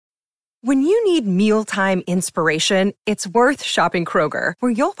When you need mealtime inspiration, it's worth shopping Kroger,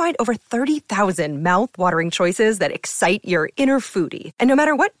 where you'll find over 30,000 mouth-watering choices that excite your inner foodie. And no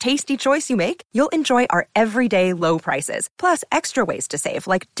matter what tasty choice you make, you'll enjoy our everyday low prices, plus extra ways to save,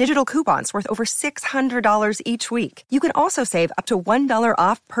 like digital coupons worth over $600 each week. You can also save up to $1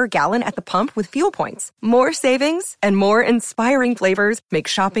 off per gallon at the pump with fuel points. More savings and more inspiring flavors make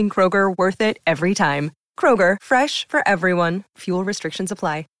shopping Kroger worth it every time. Kroger, fresh for everyone. Fuel restrictions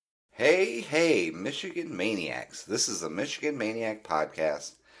apply. Hey, Michigan Maniacs. This is the Michigan Maniac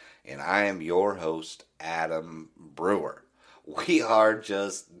Podcast, and I am your host, Adam Brewer. We are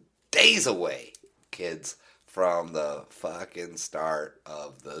just days away, kids, from the fucking start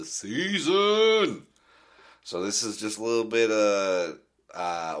of the season. So this is just a little bit of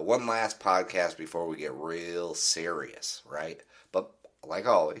one last podcast before we get real serious, right? But like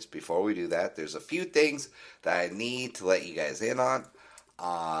always, before we do that, there's a few things that I need to let you guys in on.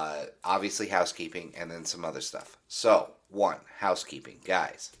 Obviously housekeeping, and then some other stuff. So, one, housekeeping.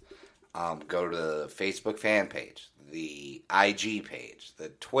 Guys, go to the Facebook fan page, the IG page, the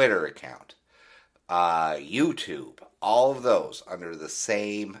Twitter account, YouTube, all of those under the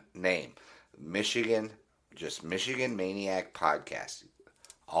same name. Michigan Maniac Podcast.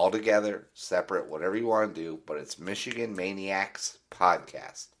 All together, separate, whatever you want to do, but it's Michigan Maniacs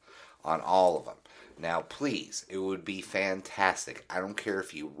Podcast on all of them. Now, please, it would be fantastic. I don't care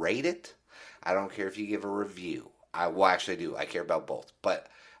if you rate it. I don't care if you give a review. Actually, I do. I care about both. But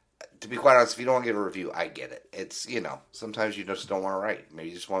to be quite honest, if you don't want to give a review, I get it. It's, sometimes you just don't want to write. Maybe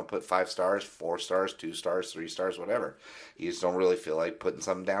you just want to put 5 stars, 4 stars, 2 stars, 3 stars, whatever. You just don't really feel like putting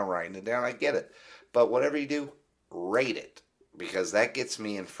something down, writing it down. I get it. But whatever you do, rate it. Because that gets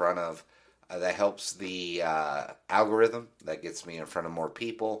me in front of, that helps the algorithm. That gets me in front of more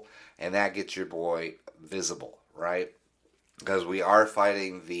people. And that gets your boy visible, right? Because we are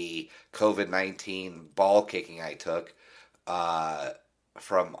fighting the COVID-19 ball kicking I took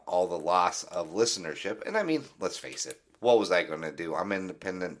from all the loss of listenership. And I mean, let's face it, what was I going to do? I'm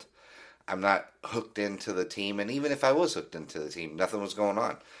independent. I'm not hooked into the team. And even if I was hooked into the team, nothing was going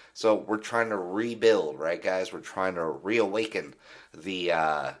on. So we're trying to rebuild, right, guys? We're trying to reawaken the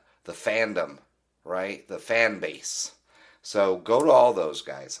fandom, right? The fan base. So go to all those,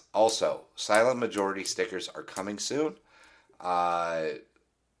 guys. Also, Silent Majority stickers are coming soon. I'm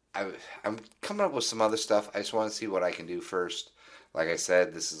coming up with some other stuff. I just want to see what I can do first. Like I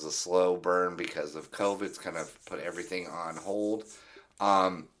said, this is a slow burn because of COVID. It's kind of put everything on hold.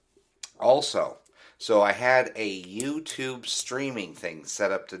 Also, so I had a YouTube streaming thing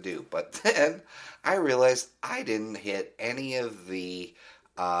set up to do, but then I realized I didn't hit any of the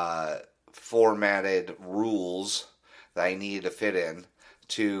formatted rules that I needed to fit in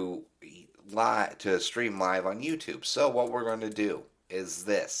to stream live on YouTube. So what we're going to do is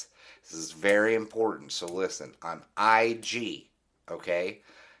this. This is very important. So listen, on IG, okay?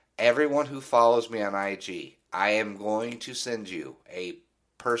 Everyone who follows me on IG, I am going to send you a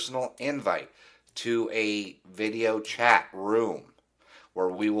personal invite to a video chat room where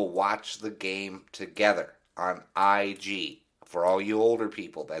we will watch the game together on IG. For all you older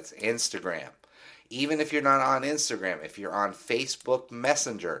people, that's Instagram. Even if you're not on Instagram, if you're on Facebook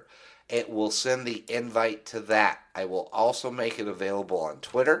Messenger, it will send the invite to that. I will also make it available on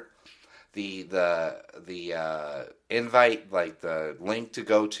Twitter. The invite, like the link to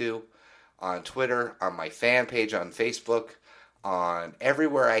go to on Twitter, on my fan page on Facebook, on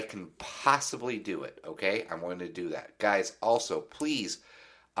everywhere I can possibly do it, okay? I'm going to do that. Guys, also, please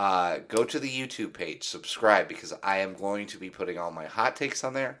go to the YouTube page, subscribe, because I am going to be putting all my hot takes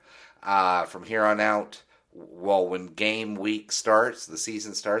on there. From here on out, well, when game week starts, the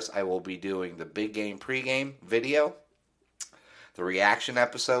season starts, I will be doing the big game pregame video, the reaction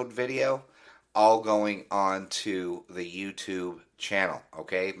episode video, all going on to the YouTube channel,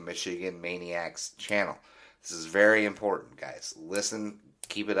 okay? Michigan Maniacs channel. This is very important, guys. Listen,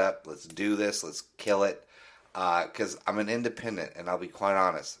 keep it up. Let's do this. Let's kill it. Because I'm an independent, and I'll be quite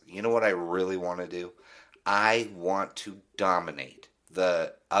honest. You know what I really want to do? I want to dominate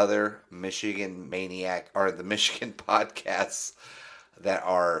the other Michigan Maniac, or the Michigan podcasts that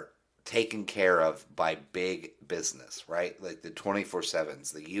are taken care of by big business, right? Like the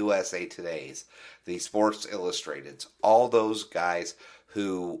 24/7s, the USA Todays, the Sports Illustrateds, all those guys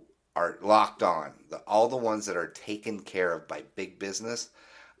who are locked on, all the ones that are taken care of by big business.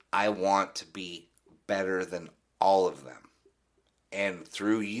 I want to be better than all of them. And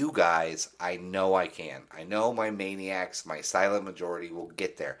through you guys, I know I can. I know my Maniacs, my Silent Majority will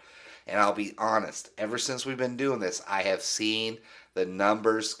get there. And I'll be honest, ever since we've been doing this, I have seen the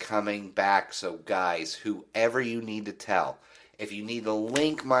numbers coming back. So guys, whoever you need to tell, if you need to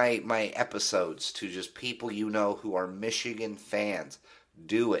link my episodes to just people you know who are Michigan fans,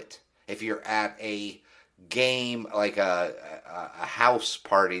 do it. If you're at a game, like a house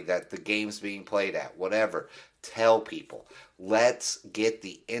party that the game's being played at, whatever, tell people. Let's get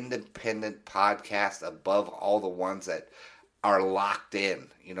the independent podcast above all the ones that are locked in.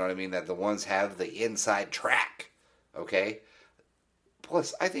 You know what I mean? That the ones have the inside track. Okay?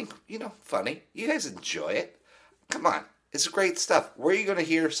 Plus, I think, funny. You guys enjoy it. Come on. It's great stuff. Where are you going to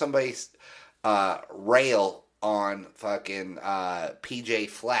hear somebody rail on fucking PJ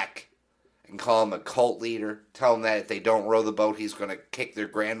Fleck and call him a cult leader? Tell him that if they don't row the boat, he's going to kick their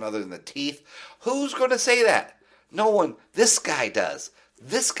grandmother in the teeth? Who's going to say that? No one. This guy does.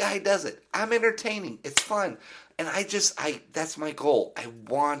 This guy does it. I'm entertaining. It's fun. And that's my goal. I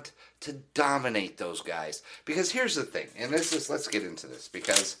want to dominate those guys. Because here's the thing. And let's get into this.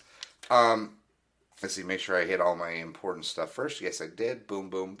 Because, let's see, make sure I hit all my important stuff first. Yes, I did. Boom,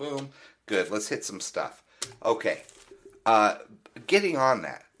 boom, boom. Good. Let's hit some stuff. Okay. Getting on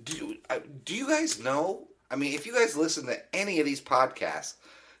that. Do you guys know? I mean, if you guys listen to any of these podcasts,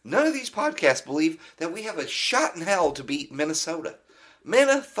 none of these podcasts believe that we have a shot in hell to beat Minnesota.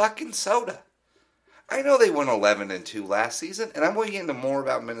 Minna-fucking-soda. I know they won 11-2 last season, and I'm going to get into more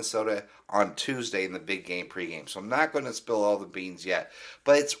about Minnesota on Tuesday in the big game pregame, so I'm not going to spill all the beans yet.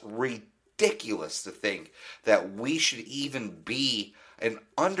 But it's ridiculous to think that we should even be an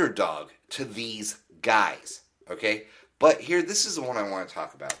underdog to these guys, okay? But here, this is the one I want to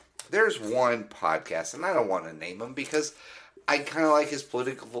talk about. There's one podcast, and I don't want to name him because I kind of like his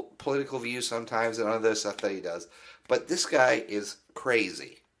political views sometimes and other stuff that he does. But this guy is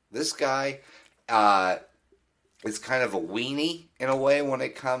crazy. This guy is kind of a weenie in a way when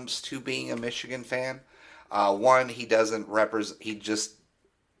it comes to being a Michigan fan. One, he doesn't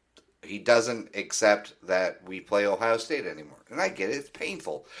accept that we play Ohio State anymore. And I get it, it's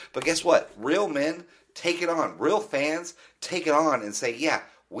painful. But guess what? Real men take it on. Real fans take it on and say, yeah,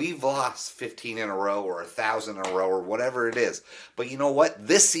 we've lost 15 in a row or 1,000 in a row or whatever it is. But you know what?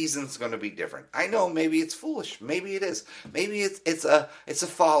 This season's going to be different. I know maybe it's foolish. Maybe it is. Maybe it's a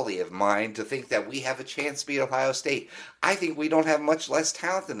folly of mine to think that we have a chance to beat Ohio State. I think we don't have much less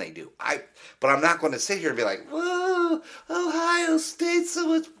talent than they do. But I'm not going to sit here and be like, whoa, Ohio State's so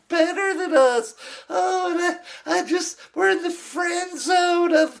much better than us. Oh, we're in the friend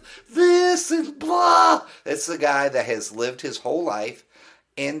zone of this and blah. It's the guy that has lived his whole life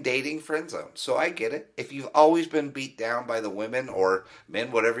in dating friend zone. So I get it. If you've always been beat down by the women or men,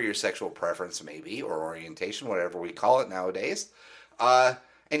 whatever your sexual preference may be, or orientation, whatever we call it nowadays, and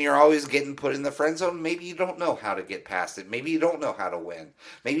you're always getting put in the friend zone, maybe you don't know how to get past it. Maybe you don't know how to win.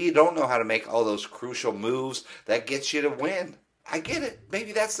 Maybe you don't know how to make all those crucial moves that get you to win. I get it.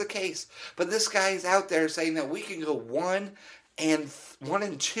 Maybe that's the case. But this guy is out there saying that we can go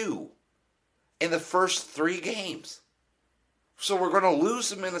 1-2 in the first 3 games. So we're going to lose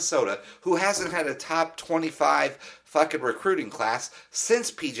to Minnesota, who hasn't had a top 25 fucking recruiting class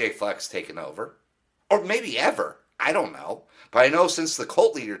since PJ Fleck's taken over. Or maybe ever. I don't know. But I know since the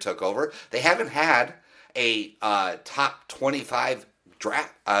cult leader took over, they haven't had a top 25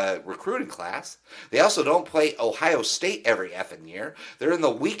 draft recruiting class. They also don't play Ohio State every effing year. They're in the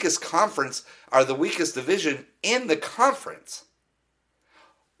weakest conference, or the weakest division in the conference.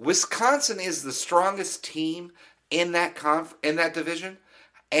 Wisconsin is the strongest team in that division,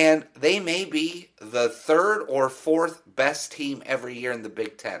 and they may be the 3rd or 4th best team every year in the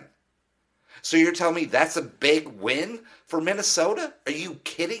Big Ten. So you're telling me that's a big win for Minnesota? Are you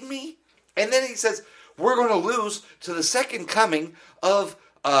kidding me? And then he says, we're going to lose to the second coming of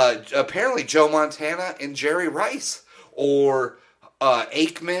apparently Joe Montana and Jerry Rice, or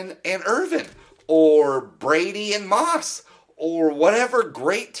Aikman and Irvin, or Brady and Moss, or whatever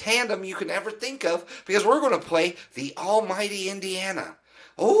great tandem you can ever think of, because we're going to play the almighty Indiana.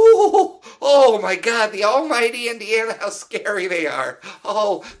 Oh my God, the almighty Indiana, how scary they are.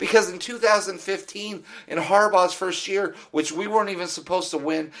 Oh, because in 2015, in Harbaugh's first year, which we weren't even supposed to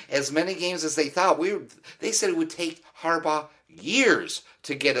win as many games as they thought, they said it would take Harbaugh years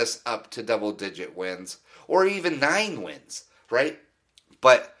to get us up to double-digit wins, or even 9 wins, right?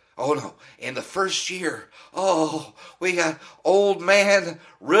 But oh no, in the first year, we got old man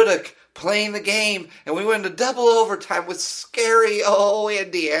Rudick playing the game, and we went into double overtime with scary,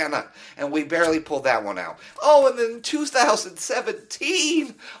 Indiana, and we barely pulled that one out. And then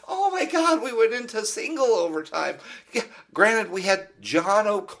 2017, oh my God, we went into single overtime. Yeah, granted, we had John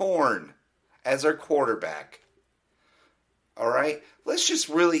O'Korn as our quarterback. All right,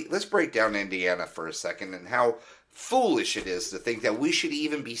 let's break down Indiana for a second and how foolish it is to think that we should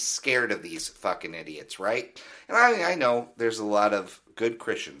even be scared of these fucking idiots, right? And I know there's a lot of good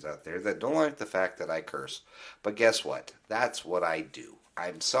Christians out there that don't like the fact that I curse. But guess what? That's what I do.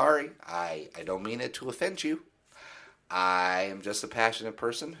 I'm sorry. I don't mean it to offend you. I am just a passionate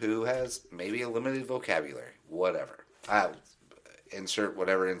person who has maybe a limited vocabulary. Whatever. I'll insert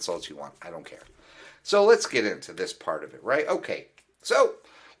whatever insults you want. I don't care. So let's get into this part of it, right? Okay. So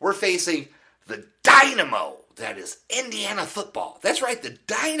we're facing the Dynamo. That is Indiana football. That's right, the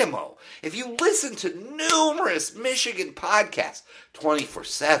Dynamo. If you listen to numerous Michigan podcasts,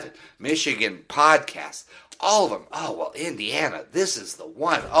 24/7 Michigan podcasts, all of them. Oh, well, Indiana, this is the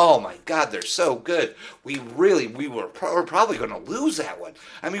one. Oh, my God, they're so good. We're probably going to lose that one.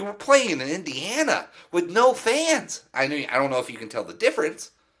 I mean, we're playing in Indiana with no fans. I don't know if you can tell the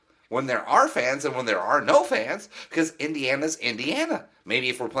difference when there are fans and when there are no fans, because Indiana's Indiana. Maybe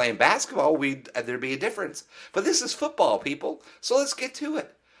if we're playing basketball, there'd be a difference. But this is football, people, so let's get to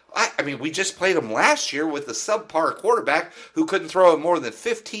it. I mean, we just played them last year with a subpar quarterback who couldn't throw it more than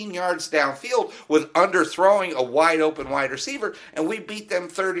 15 yards downfield with underthrowing a wide-open wide receiver, and we beat them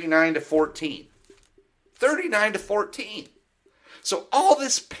 39-14. 39-14. So all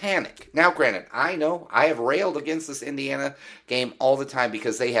this panic. Now, granted, I know I have railed against this Indiana game all the time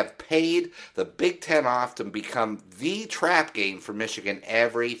because they have paid the Big Ten off to become the trap game for Michigan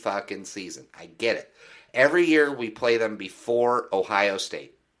every fucking season. I get it. Every year we play them before Ohio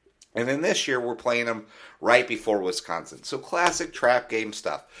State. And then this year we're playing them right before Wisconsin. So classic trap game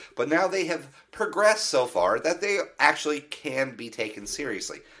stuff. But now they have progressed so far that they actually can be taken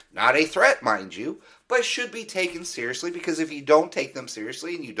seriously. Not a threat, mind you, but should be taken seriously because if you don't take them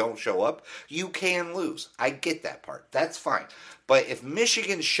seriously and you don't show up, you can lose. I get that part. That's fine. But if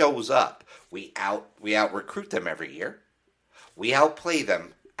Michigan shows up, we out-recruit them every year. We outplay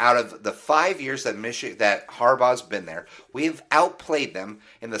them. Out of the 5 years that Harbaugh's been there, we have outplayed them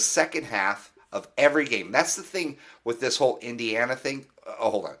in the second half of every game. That's the thing with this whole Indiana thing. Oh,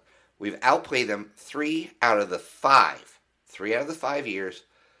 hold on. We've outplayed them 3 out of the 5. 3 out of the 5 years,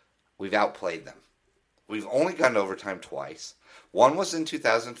 we've outplayed them. We've only gone to overtime twice. One was in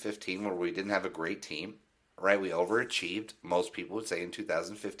 2015 where we didn't have a great team. Right? We overachieved, most people would say, in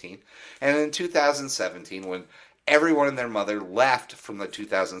 2015. And in 2017 when everyone and their mother left from the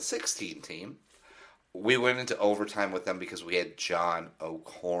 2016 team, we went into overtime with them because we had John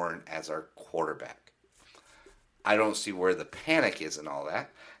O'Korn as our quarterback. I don't see where the panic is in all that.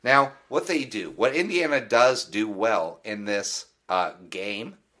 Now, what Indiana does do well in this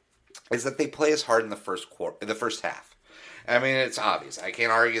game is that they play us hard in the first half. I mean, it's obvious. I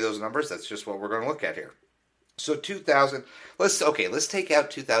can't argue those numbers. That's just what we're going to look at here. So let's take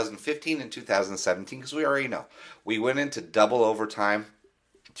out 2015 and 2017 because we already know. We went into double overtime,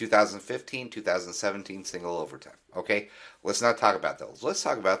 2015, 2017, single overtime. Okay? Let's not talk about those. Let's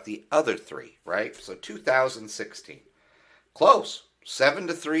talk about the other 3, right? So 2016. Close.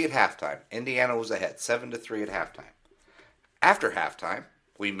 7-3 at halftime. Indiana was ahead. 7-3 at halftime. After halftime,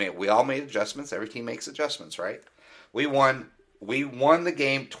 we all made adjustments. Every team makes adjustments, right? We won the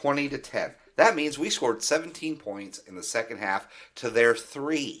game 20-10. That means we scored 17 points in the second half to their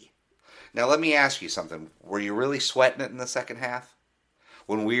 3. Now, let me ask you something. Were you really sweating it in the second half?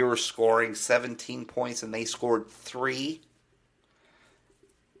 When we were scoring 17 points and they scored 3?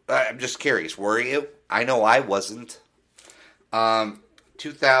 I'm just curious. Were you? I know I wasn't.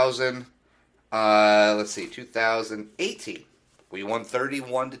 2018. We won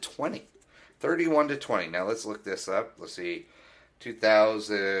 31-20. 31-20. Now, let's look this up. Let's see.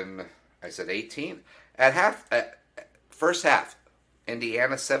 18. First half,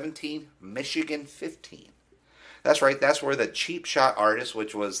 Indiana 17, Michigan 15. That's right. That's where the cheap shot artist,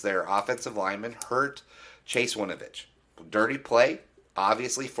 which was their offensive lineman, hurt Chase Winovich. Dirty play,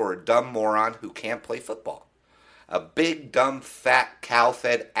 obviously, for a dumb moron who can't play football. A big, dumb, fat,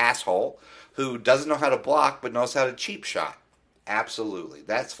 cow-fed asshole who doesn't know how to block but knows how to cheap shot. Absolutely.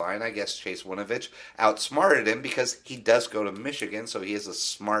 That's fine. I guess Chase Winovich outsmarted him because he does go to Michigan, so he is a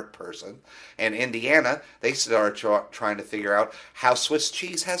smart person. And Indiana, they start trying to figure out how Swiss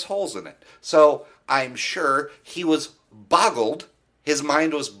cheese has holes in it. So I'm sure he was boggled, his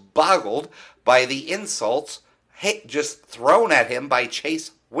mind was boggled by the insults just thrown at him by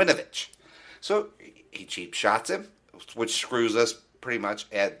Chase Winovich. So he cheap shots him, which screws us pretty much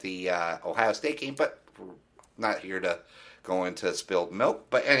at the Ohio State game, but we're not here to go into spilled milk.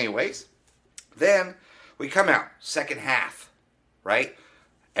 But anyways, then we come out, second half, right?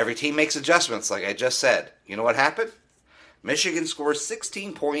 Every team makes adjustments, like I just said. You know what happened? Michigan scores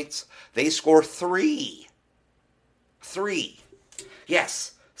 16 points. They score 3. 3.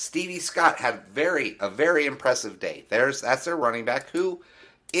 Yes, Stevie Scott had a very impressive day. That's their running back, who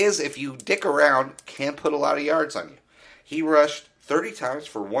is, if you dick around, can put a lot of yards on you. He rushed 30 times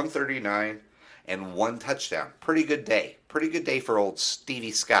for 139 and 1 touchdown. Pretty good day. Pretty good day for old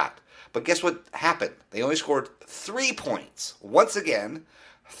Stevie Scott. But guess what happened? They only scored 3 points. Once again,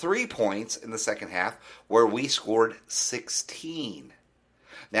 3 points in the second half, where we scored 16.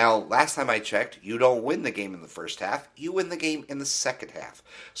 Now, last time I checked, you don't win the game in the first half. You win the game in the second half.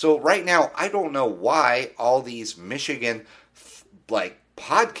 So right now, I don't know why all these Michigan,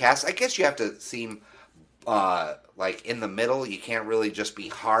 podcasts, I guess you have to seem in the middle. You can't really just be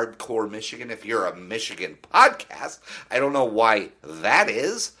hardcore Michigan if you're a Michigan podcast. I don't know why that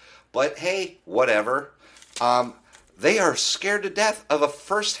is, but hey, whatever. They are scared to death of a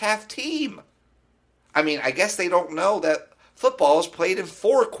first half team. I mean, I guess they don't know that football is played in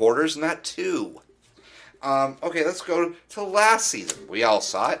 4 quarters, not 2. Okay, let's go to last season. We all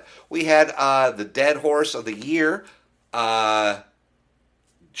saw it. We had the dead horse of the year,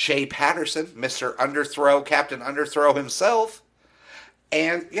 Shea Patterson, Mr. Underthrow, Captain Underthrow himself.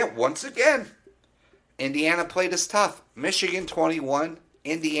 And, yeah, once again, Indiana played us tough. Michigan 21,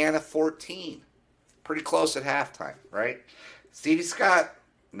 Indiana 14. Pretty close at halftime, right? Stevie Scott,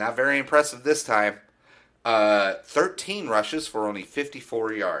 not very impressive this time. 13 rushes for only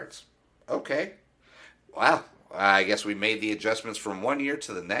 54 yards. Okay. Wow. I guess we made the adjustments from one year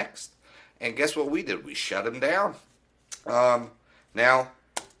to the next. And guess what we did? We shut him down. Now,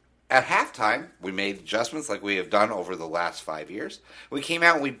 at halftime, we made adjustments like we have done over the last 5 years. We came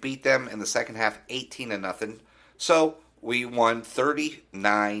out and we beat them in the second half 18-0. So we won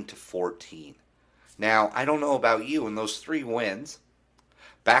 39-14. Now, I don't know about you, in those 3 wins,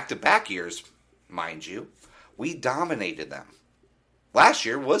 back-to-back years, mind you, we dominated them. Last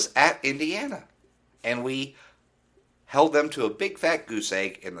year was at Indiana, and we held them to a big fat goose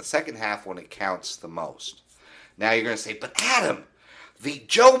egg in the second half when it counts the most. Now you're going to say, but Adam, the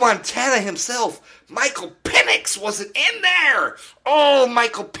Joe Montana himself, Michael Penix, wasn't in there. Oh,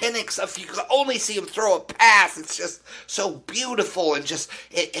 Michael Penix, if you could only see him throw a pass, it's just so beautiful, and just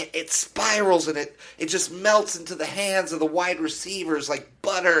it spirals, and it just melts into the hands of the wide receivers like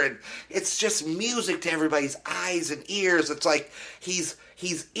butter, and it's just music to everybody's eyes and ears. It's like he's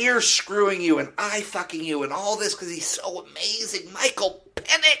ear screwing you and eye fucking you and all this because he's so amazing. Michael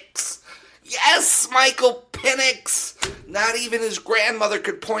Penix. Yes, Michael Penix. Not even his grandmother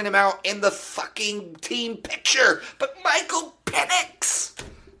could point him out in the fucking team picture. But Michael Penix.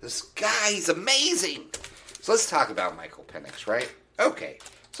 This guy, he's amazing. So let's talk about Michael Penix, right? Okay.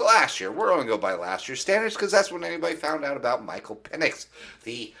 So last year, we're going to go by last year's standards because that's when anybody found out about Michael Penix.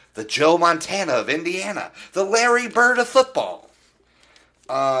 The Joe Montana of Indiana. The Larry Bird of football.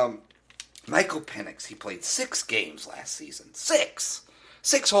 Michael Penix, he played 6 games last season. 6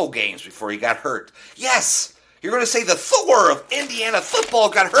 whole games before he got hurt. Yes, you're going to say the Thor of Indiana football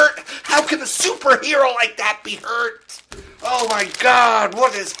got hurt? How can a superhero like that be hurt? Oh my God,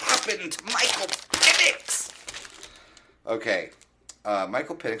 what has happened to Michael Penix? Okay,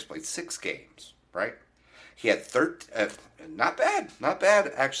 Michael Penix played 6 games, right? He had not bad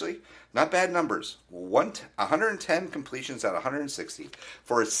actually. Not bad numbers. 110 completions out of 160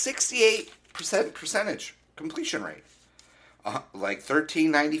 for a 68% completion rate.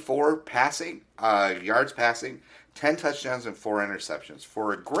 1394 passing, yards passing, 10 touchdowns and 4 interceptions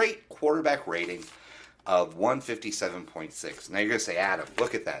for a great quarterback rating of 157.6. Now you're going to say, Adam,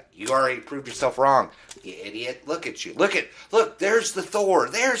 look at that. You already proved yourself wrong. You idiot. Look at you. Look, there's the Thor.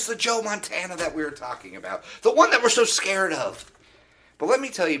 There's the Joe Montana that we were talking about. The one that we're so scared of. But let me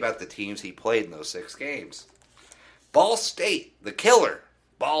tell you about the teams he played in those 6 games. Ball State, the killer.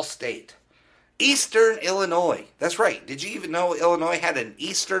 Ball State. Eastern Illinois. That's right. Did you even know Illinois had an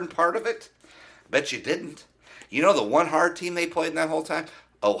eastern part of it? Bet you didn't. You know the one hard team they played in that whole time?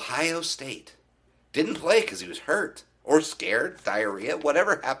 Ohio State. Didn't play because he was hurt or scared, diarrhea,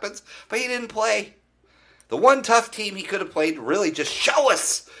 whatever happens, but he didn't play. The one tough team he could have played to really just show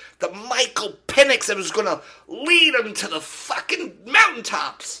us the Michael Penix that was going to lead him to the fucking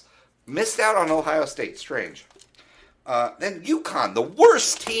mountaintops. Missed out on Ohio State. Strange. Then UConn, the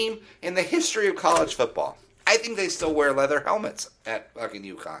worst team in the history of college football. I think they still wear leather helmets at fucking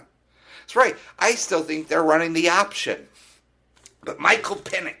UConn. That's right. I still think they're running the option. But Michael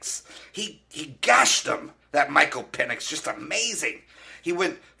Penix, he gashed them. That Michael Penix, just amazing. He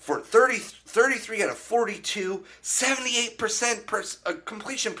went for 33 out of 42, 78%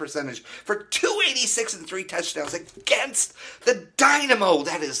 completion percentage for 286 and 3 touchdowns against the dynamo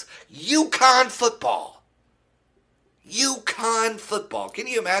that is UConn football. UConn football. Can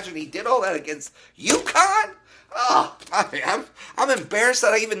you imagine he did all that against UConn? Oh, I'm embarrassed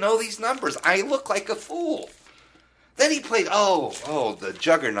that I even know these numbers. I look like a fool. Then he played, the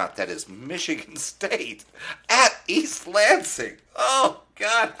juggernaut that is Michigan State at East Lansing. Oh,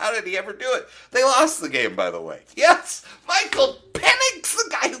 God, how did he ever do it? They lost the game, by the way. Yes, Michael Penix, the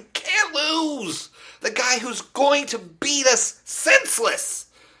guy who can't lose. The guy who's going to beat us senseless.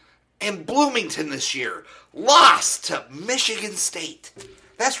 And Bloomington this year lost to Michigan State.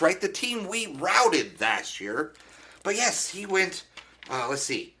 That's right, the team we routed last year. But yes, he went, let's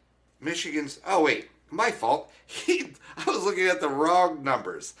see, my fault. I was looking at the wrong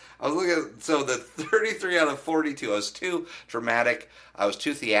numbers. So the 33 out of 42, I was too dramatic, I was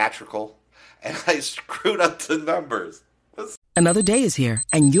too theatrical, and I screwed up the numbers. Another day is here,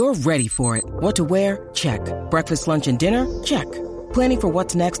 and you're ready for it. What to wear? Check. Breakfast, lunch, and dinner? Check. Planning for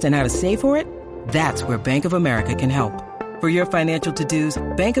what's next and how to save for it? That's where Bank of America can help. For your financial to-dos,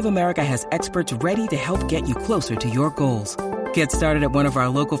 Bank of America has experts ready to help get you closer to your goals. Get started at one of our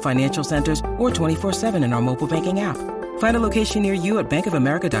local financial centers or 24/7 in our mobile banking app. Find a location near you at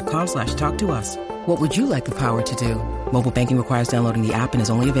bankofamerica.com/talktous. What would you like the power to do? Mobile banking requires downloading the app and is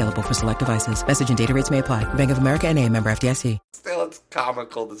only available for select devices. Message and data rates may apply. Bank of America N.A., member FDIC. Still, it's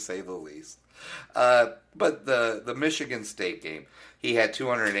comical to say the least. But the Michigan State game, he had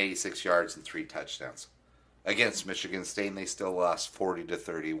 286 yards and 3 touchdowns. Against Michigan State, and they still lost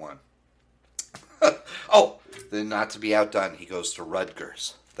 40-31. Then not to be outdone, he goes to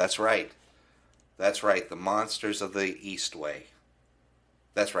Rutgers. That's right. The monsters of the Eastway.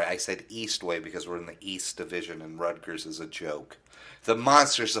 That's right, I said Eastway because we're in the East Division and Rutgers is a joke. The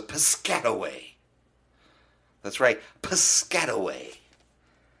monsters of Piscataway. That's right, Piscataway.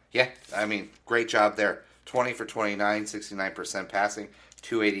 Yeah, I mean, great job there. 20 for 29, 69% passing,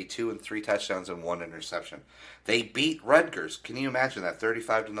 282 and 3 touchdowns and 1 interception. They beat Rutgers. Can you imagine that?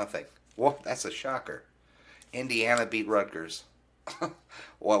 35-0. Whoa, that's a shocker. Indiana beat Rutgers. I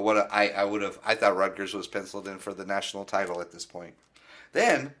thought Rutgers was penciled in for the national title at this point.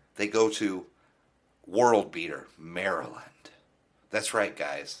 Then they go to world beater, Maryland. That's right,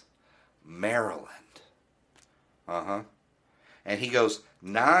 guys. Maryland. And he goes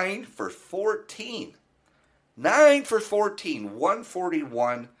 9 for 14. 9 for 14,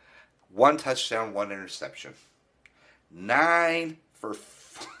 141, 1 touchdown, 1 interception. 9 for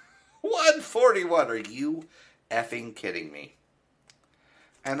 141. Are you effing kidding me?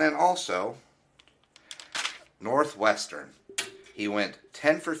 And then also, Northwestern. He went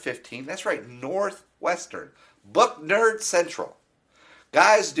 10 for 15. That's right, Northwestern. Book Nerd Central.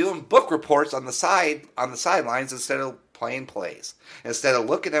 Guys doing book reports on the sidelines instead of playing plays. Instead of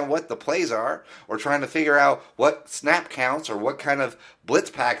looking at what the plays are or trying to figure out what snap counts or what kind of blitz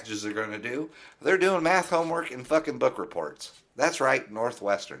packages they're going to do, they're doing math homework and fucking book reports. That's right,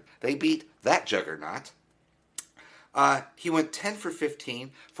 Northwestern. They beat that juggernaut. He went 10 for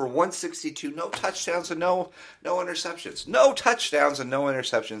 15 for 162, no touchdowns and no interceptions. No touchdowns and no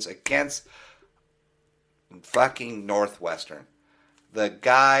interceptions against fucking Northwestern. The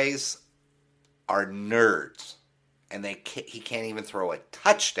guys are nerds, and he can't even throw a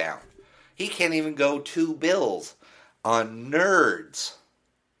touchdown. He can't even go 2 bills on nerds.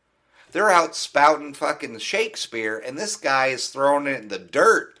 They're out spouting fucking Shakespeare, and this guy is throwing it in the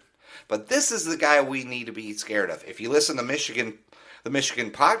dirt. But this is the guy we need to be scared of. If you listen to the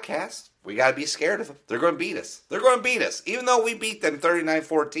Michigan podcast, we got to be scared of them. They're going to beat us. They're going to beat us. Even though we beat them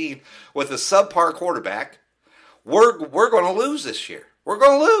 39-14 with a subpar quarterback, we're going to lose this year. We're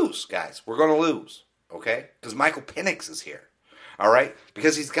going to lose, guys. We're going to lose, okay? Because Michael Penix is here, all right?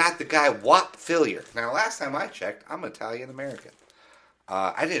 Because he's got the guy Whop Phillier. Now, last time I checked, I'm Italian-American.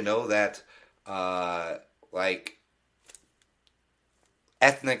 I didn't know that,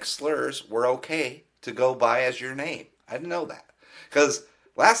 ethnic slurs were okay to go by as your name. I didn't know that. Because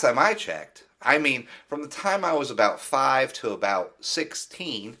last time I checked, from the time I was about 5 to about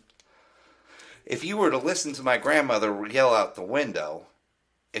 16, if you were to listen to my grandmother yell out the window,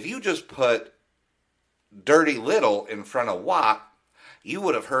 if you just put Dirty Little in front of Whop, you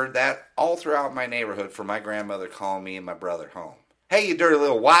would have heard that all throughout my neighborhood from my grandmother calling me and my brother home. Hey, you dirty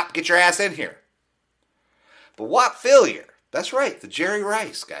little Whop, get your ass in here. But Whop Phillier, that's right, the Jerry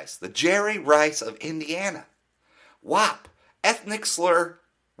Rice, guys. The Jerry Rice of Indiana. Whop, ethnic slur,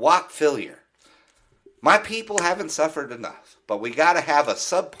 Whop Phillier. My people haven't suffered enough, but we got to have a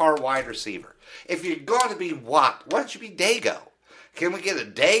subpar wide receiver. If you're going to be Whop, why don't you be Dago? Can we get a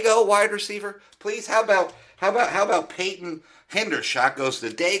Dago wide receiver, please? How about Peyton Hendershot goes to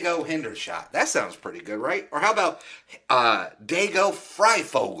Dago Hendershot? That sounds pretty good, right? Or how about Dago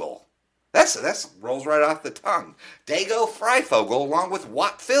Freifogel? That's rolls right off the tongue. Dago Freifogel along with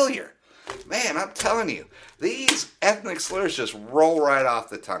Watt Fillier. Man, I'm telling you, these ethnic slurs just roll right off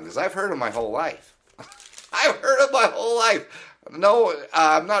the tongue because I've heard them my whole life. I've heard them my whole life. No,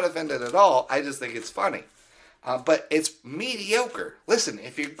 I'm not offended at all. I just think it's funny. But it's mediocre. Listen,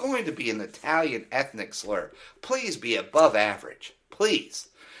 if you're going to be an Italian ethnic slur, please be above average. Please.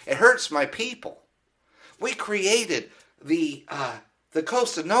 It hurts my people. We created the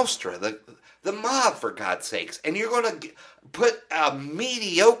Cosa Nostra, the mob, for God's sakes. And you're going to put a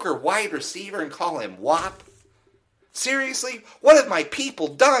mediocre wide receiver and call him WAP? Seriously? What have my people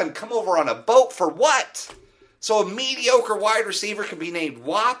done? Come over on a boat for what? So a mediocre wide receiver can be named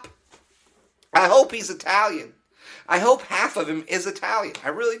WAP? I hope he's Italian. I hope half of him is Italian. I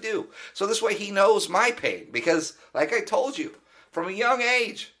really do. So this way he knows my pain. Because, like I told you, from a young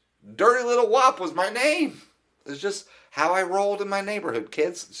age, Dirty Little WAP was my name. It's just how I rolled in my neighborhood,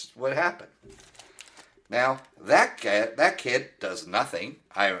 kids. This is what happened. Now, that kid does nothing.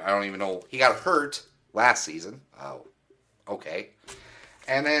 I don't even know. He got hurt last season. Oh, okay.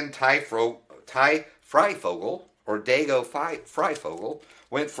 And then Ty Freifogel, or Dago Freifogel,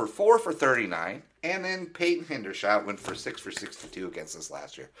 went for 4 for 39. And then Peyton Hendershot went for 6 for 62 against us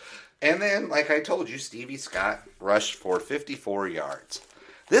last year. And then, like I told you, Stevie Scott rushed for 54 yards.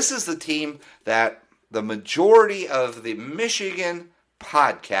 This is the team that the majority of the Michigan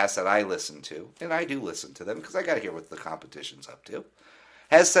podcasts that I listen to, and I do listen to them because I got to hear what the competition's up to,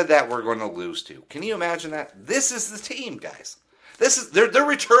 has said that we're going to lose to. Can you imagine that? This is the team, guys. They're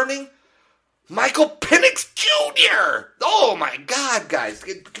returning Michael Penix Jr. Oh my God, guys!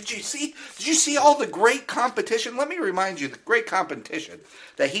 Did you see all the great competition? Let me remind you, the great competition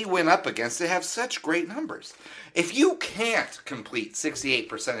that he went up against to have such great numbers. If you can't complete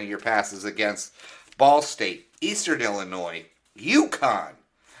 68% of your passes against Ball State, Eastern Illinois, UConn,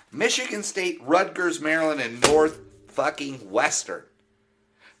 Michigan State, Rutgers, Maryland, and North fucking Western,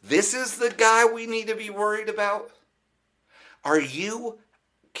 this is the guy we need to be worried about? Are you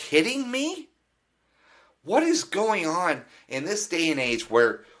kidding me? What is going on in this day and age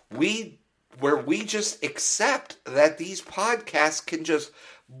where we just accept that these podcasts can just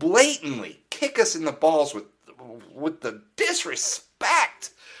blatantly kick us in the balls with the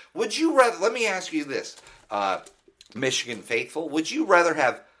disrespect? Would you rather, let me ask you this, Michigan faithful, would you rather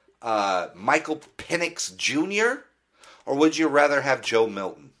have Michael Penix Jr. or would you rather have Joe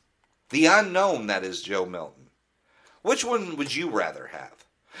Milton? The unknown that is Joe Milton. Which one would you rather have?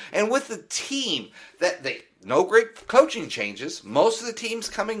 And with the team, no great coaching changes, most of the team's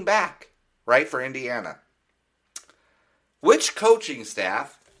coming back, right, for Indiana. Which coaching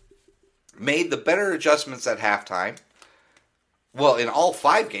staff made the better adjustments at halftime? Well, in all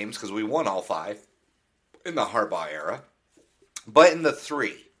 5 games, because we won all 5 in the Harbaugh era. But in the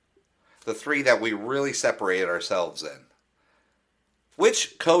three that we really separated ourselves in.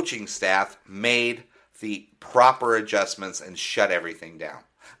 Which coaching staff made the proper adjustments and shut everything down?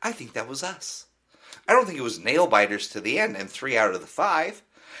 I think that was us. I don't think it was nail biters to the end in 3 out of the 5.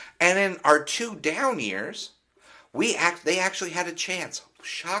 And in our 2 down years, they actually had a chance.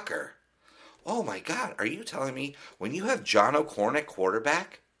 Shocker. Oh my God, are you telling me when you have John O'Korn at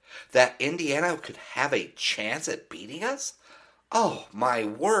quarterback that Indiana could have a chance at beating us? Oh my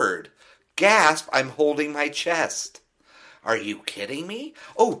word. Gasp, I'm holding my chest. Are you kidding me?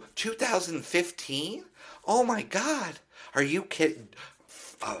 Oh, 2015? Oh my God. Are you kidding?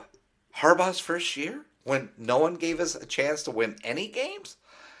 Harbaugh's first year when no one gave us a chance to win any games?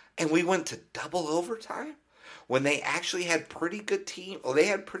 And we went to double overtime? When they actually had pretty good team. Oh, they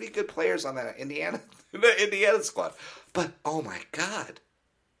had pretty good players on that Indiana squad. But, oh my God.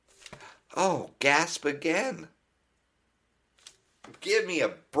 Oh, gasp again. Give me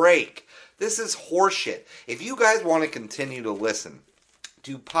a break. This is horseshit. If you guys want to continue to listen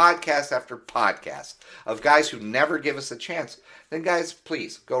to podcast after podcast of guys who never give us a chance, then guys,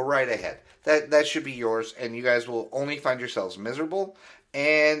 please, go right ahead. That should be yours, and you guys will only find yourselves miserable,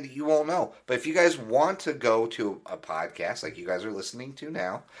 and you won't know. But if you guys want to go to a podcast like you guys are listening to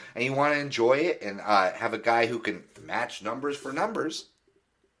now, and you want to enjoy it and have a guy who can match numbers for numbers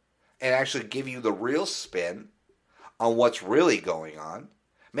and actually give you the real spin on what's really going on,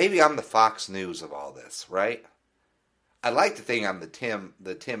 maybe I'm the Fox News of all this, right? I'd like to think I'm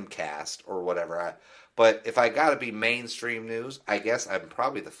the Tim Cast or whatever. But if I got to be mainstream news, I guess I'm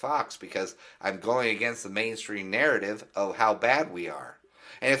probably the Fox because I'm going against the mainstream narrative of how bad we are.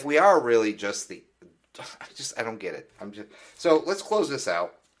 And if we are really just I don't get it. So let's close this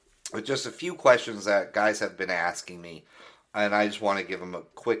out with just a few questions that guys have been asking me, and I just want to give them a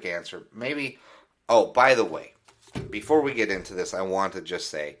quick answer. Maybe. Oh, by the way, before we get into this, I want to just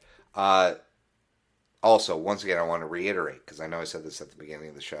say Also, once again, I want to reiterate, because I know I said this at the beginning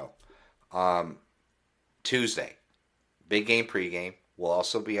of the show. Tuesday, big game pregame will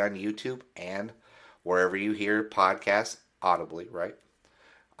also be on YouTube and wherever you hear podcasts audibly, right?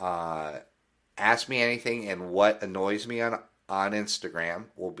 Ask Me Anything and What Annoys Me on Instagram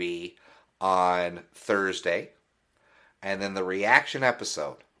will be on Thursday. And then the reaction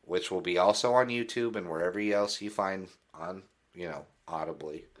episode, which will be also on YouTube and wherever else you find on,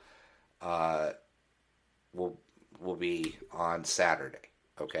 audibly, will be on Saturday.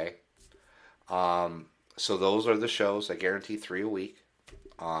 Okay? So those are the shows. I guarantee 3 a week.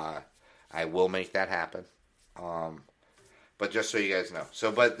 I will make that happen. But just so you guys know.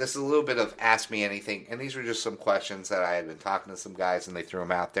 But this is a little bit of Ask Me Anything. And these were just some questions that I had been talking to some guys and they threw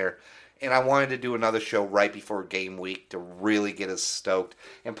them out there. And I wanted to do another show right before game week to really get us stoked.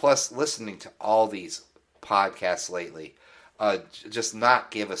 And plus, listening to all these podcasts lately, just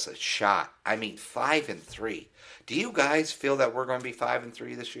not give us a shot. I mean, 5-3. Do you guys feel that we're going to be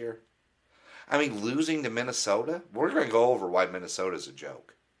 5-3 this year? I mean, losing to Minnesota? We're going to go over why Minnesota's a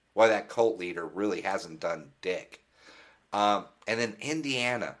joke. Why that cult leader really hasn't done dick. And then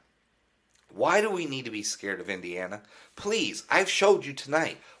Indiana. Why do we need to be scared of Indiana? Please, I've showed you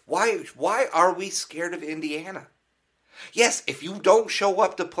tonight. Why are we scared of Indiana? Yes, if you don't show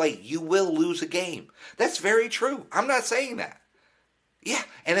up to play, you will lose a game. That's very true. I'm not saying that. Yeah,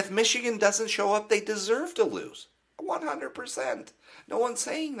 and if Michigan doesn't show up, they deserve to lose. 100%. No one's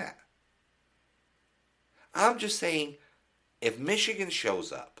saying that. I'm just saying, if Michigan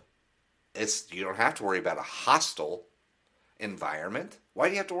shows up, you don't have to worry about a hostile environment. Why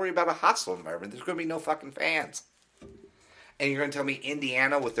do you have to worry about a hostile environment? There's going to be no fucking fans. And you're going to tell me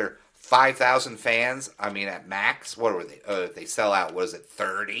Indiana with their 5,000 fans, at max, what were they? If they sell out, what is it,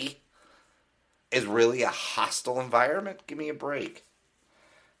 30? Is really a hostile environment? Give me a break.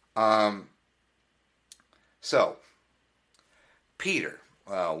 So, Peter,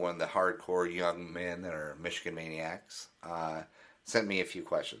 one of the hardcore young men that are Michigan Maniacs, sent me a few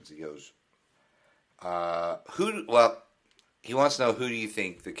questions. He goes, he wants to know, who do you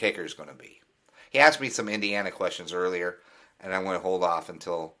think the kicker is going to be? He asked me some Indiana questions earlier, and I'm going to hold off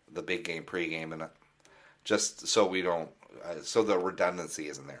until the big game pregame, and just so we don't, so the redundancy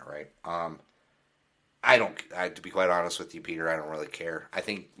isn't there, right? To be quite honest with you, Peter, I don't really care. I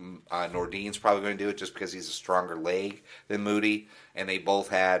think Nordin's probably going to do it just because he's a stronger leg than Moody, and they both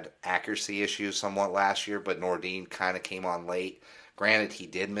had accuracy issues somewhat last year, but Nordin kind of came on late. Granted, he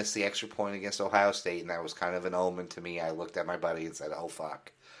did miss the extra point against Ohio State, and that was kind of an omen to me. I looked at my buddy and said, oh,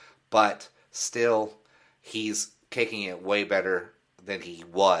 fuck. But still, he's kicking it way better than he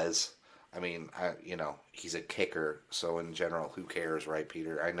was. He's a kicker, so in general, who cares, right,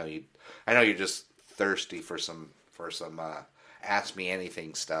 Peter? I know you're just thirsty for some Ask Me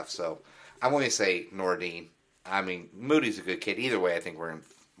Anything stuff, so I'm going to say Nordin. Moody's a good kid. Either way, I think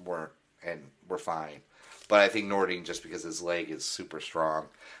we're fine. But I think Nordin, just because his leg is super strong.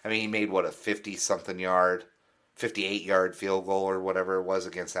 He made, a 50-something yard, 58-yard field goal or whatever it was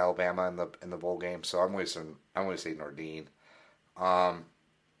against Alabama in the bowl game. So I'm going to say Nordin.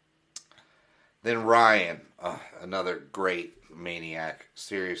 Then Ryan, another great maniac.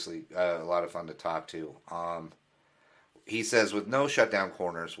 Seriously, a lot of fun to talk to. He says, with no shutdown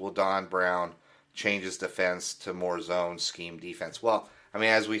corners, will Don Brown change his defense to more zone scheme defense? Well,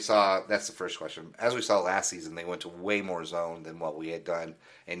 as we saw, that's the first question. As we saw last season, they went to way more zone than what we had done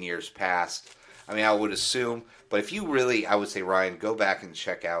in years past. I would assume, but if you really, I would say, Ryan, go back and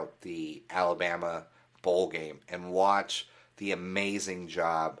check out the Alabama bowl game and watch the amazing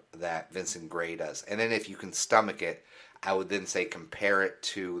job that Vincent Gray does. And then if you can stomach it, I would then say compare it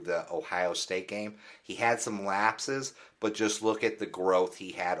to the Ohio State game. He had some lapses, but just look at the growth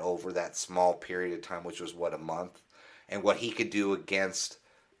he had over that small period of time, which was, a month. And what he could do against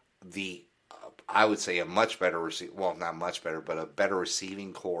I would say a much better not much better, but a better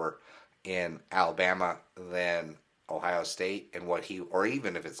receiving core in Alabama than Ohio State, and or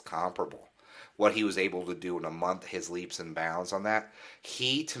even if it's comparable, what he was able to do in a month, his leaps and bounds on that.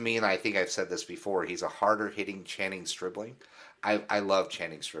 He, to me, and I think I've said this before, he's a harder hitting Channing Stribling. I love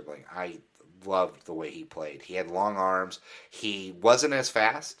Channing Stribling. I loved the way he played. He had long arms. He wasn't as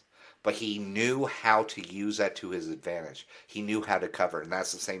fast, but he knew how to use that to his advantage. He knew how to cover, and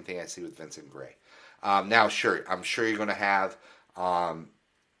that's the same thing I see with Vincent Gray. Now, sure, I'm sure you're going to have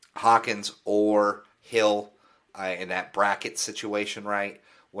Hawkins or Hill in that bracket situation, right,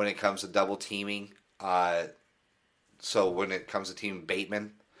 when it comes to double teaming. So when it comes to team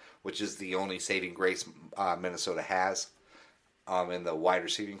Bateman, which is the only saving grace Minnesota has in the wide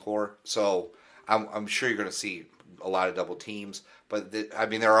receiving core. So I'm sure you're going to see a lot of double teams. But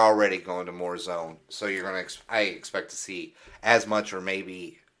they're already going to more zone, so you're going to. I expect to see as much or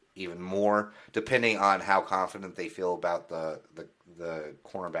maybe even more, depending on how confident they feel about the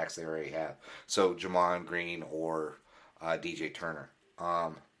cornerbacks they already have. So Jamon Green or DJ Turner.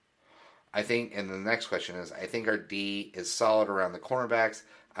 I think, and the next question is, I think our D is solid around the cornerbacks.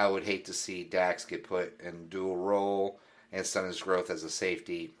 I would hate to see Dax get put in dual role and stunt his growth as a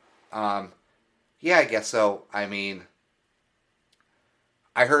safety. Yeah, I guess so. I mean,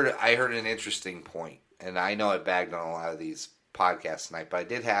 I heard an interesting point, and I know I bagged on a lot of these podcasts tonight, but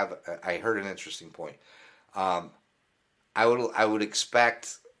I heard an interesting point. I would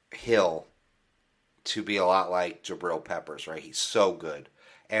expect Hill to be a lot like Jabril Peppers, right? He's so good.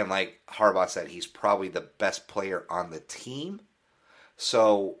 And like Harbaugh said, he's probably the best player on the team.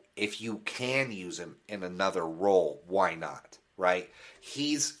 So if you can use him in another role, why not, right?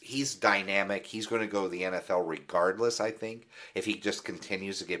 He's dynamic. He's going to go to the NFL regardless, I think. If he just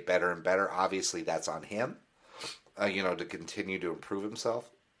continues to get better and better, obviously that's on him, to continue to improve himself.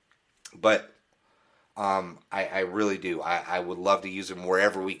 But I really do. I would love to use him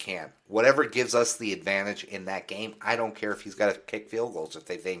wherever we can. Whatever gives us the advantage in that game. I don't care if he's got to kick field goals if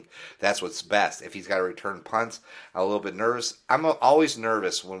they think that's what's best. If he's got to return punts, I'm a little bit nervous. I'm always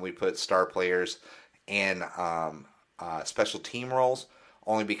nervous when we put star players in special team roles,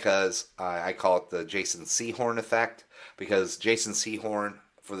 only because I call it the Jason Sehorn effect, because Jason Sehorn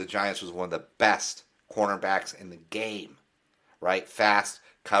for the Giants was one of the best cornerbacks in the game, right? Fast,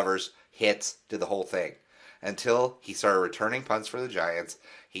 covers, hits, did the whole thing. Until he started returning punts for the Giants,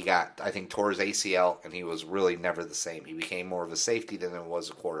 he tore his ACL, and he was really never the same. He became more of a safety than it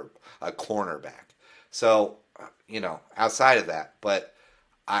was a cornerback. So, outside of that, but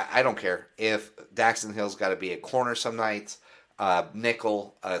I don't care if Daxton Hill's got to be a corner some nights,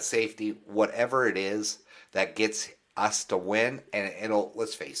 nickel, safety, whatever it is that gets us to win. And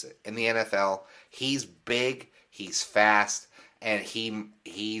let's face it, in the NFL, he's big, he's fast, and he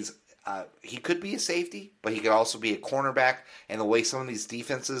could be a safety, but he could also be a cornerback. And the way some of these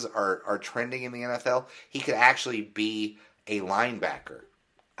defenses are trending in the NFL, he could actually be a linebacker.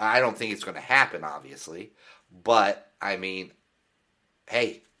 I don't think it's going to happen, obviously, but I mean,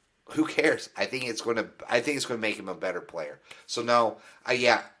 hey, who cares? I think it's going to make him a better player. So no,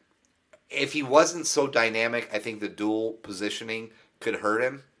 if he wasn't so dynamic, I think the dual positioning could hurt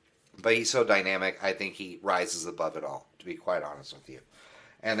him. But he's so dynamic, I think he rises above it all, to be quite honest with you.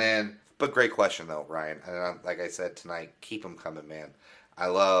 And then, but great question though, Ryan. And like I said tonight, keep them coming, man. I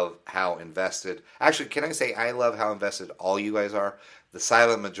love how invested. Actually, can I say I love how invested all you guys are? The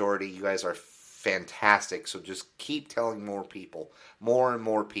silent majority, you guys are fantastic. So just keep telling more and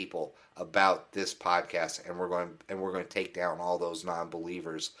more people about this podcast, and we're going to take down all those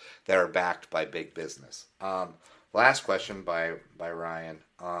non-believers that are backed by big business. Last question by Ryan.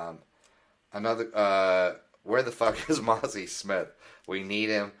 Where the fuck is Mazi Smith? We need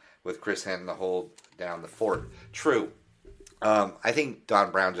him with Chris Hinton to hold down the fort. True. I think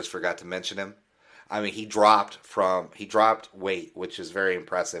Don Brown just forgot to mention him. I mean, he dropped weight, which is very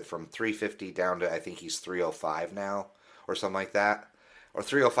impressive, from 350 down to, I think he's 305 now, or something like that, or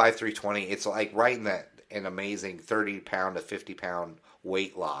 305, 320. It's like right in an amazing 30 pound to 50 pound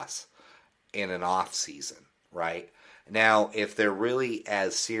weight loss in an off season, right? Now, if they're really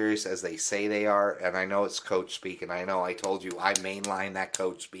as serious as they say they are, and I know it's coach speak, and I know I told you I mainline that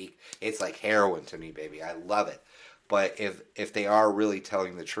coach speak, it's like heroin to me, baby. I love it. But if they are really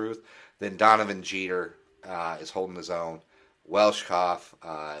telling the truth, then Donovan Jeter is holding his own. Welshkoff,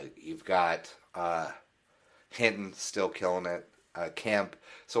 you've got Hinton still killing it. Kemp.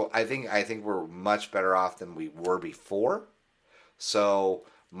 So I think we're much better off than we were before. So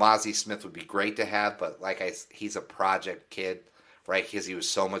Mazi Smith would be great to have, but he's a project kid, right? Because he was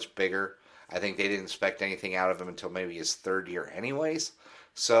so much bigger. I think they didn't expect anything out of him until maybe his third year anyways.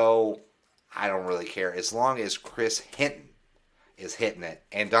 So I don't really care. As long as Chris Hinton is hitting it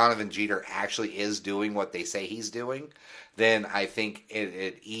and Donovan Jeter actually is doing what they say he's doing, then I think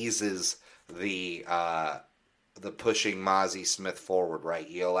it eases the pushing Mazi Smith forward, right?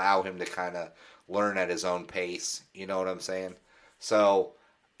 You allow him to kind of learn at his own pace. You know what I'm saying? So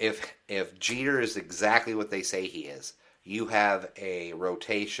if Jeter is exactly what they say he is, you have a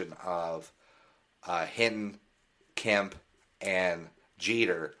rotation of Hinton, Kemp, and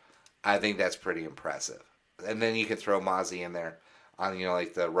Jeter. I think that's pretty impressive. And then you can throw Mazi in there on,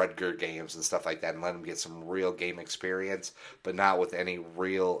 like the Rutger games and stuff like that, and let him get some real game experience, but not with any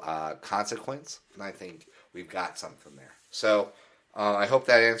real consequence. And I think we've got something there. So I hope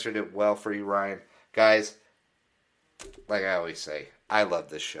that answered it well for you, Ryan. Guys, like I always say, I love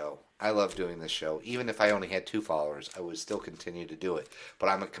this show. I love doing this show. Even if I only had 2 followers, I would still continue to do it. But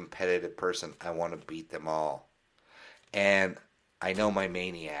I'm a competitive person. I want to beat them all. And I know my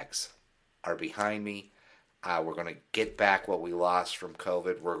maniacs are behind me. We're going to get back what we lost from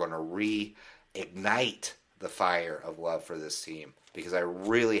COVID. We're going to reignite the fire of love for this team, because I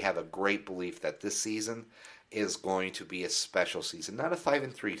really have a great belief that this season is going to be a special season. Not a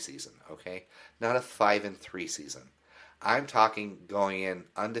 5-3 season, okay? Not a 5-3 season. I'm talking going in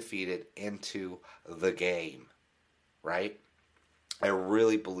undefeated into the game, right? I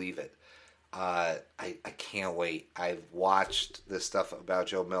really believe it. I can't wait. I've watched this stuff about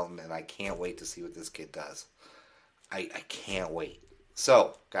Joe Milton, and I can't wait to see what this kid does. I can't wait.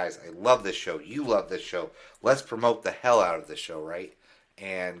 So, guys, I love this show. You love this show. Let's promote the hell out of this show, right?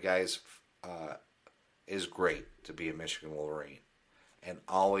 And, guys, it is great to be a Michigan Wolverine. And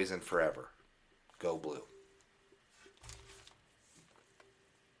always and forever, go blue.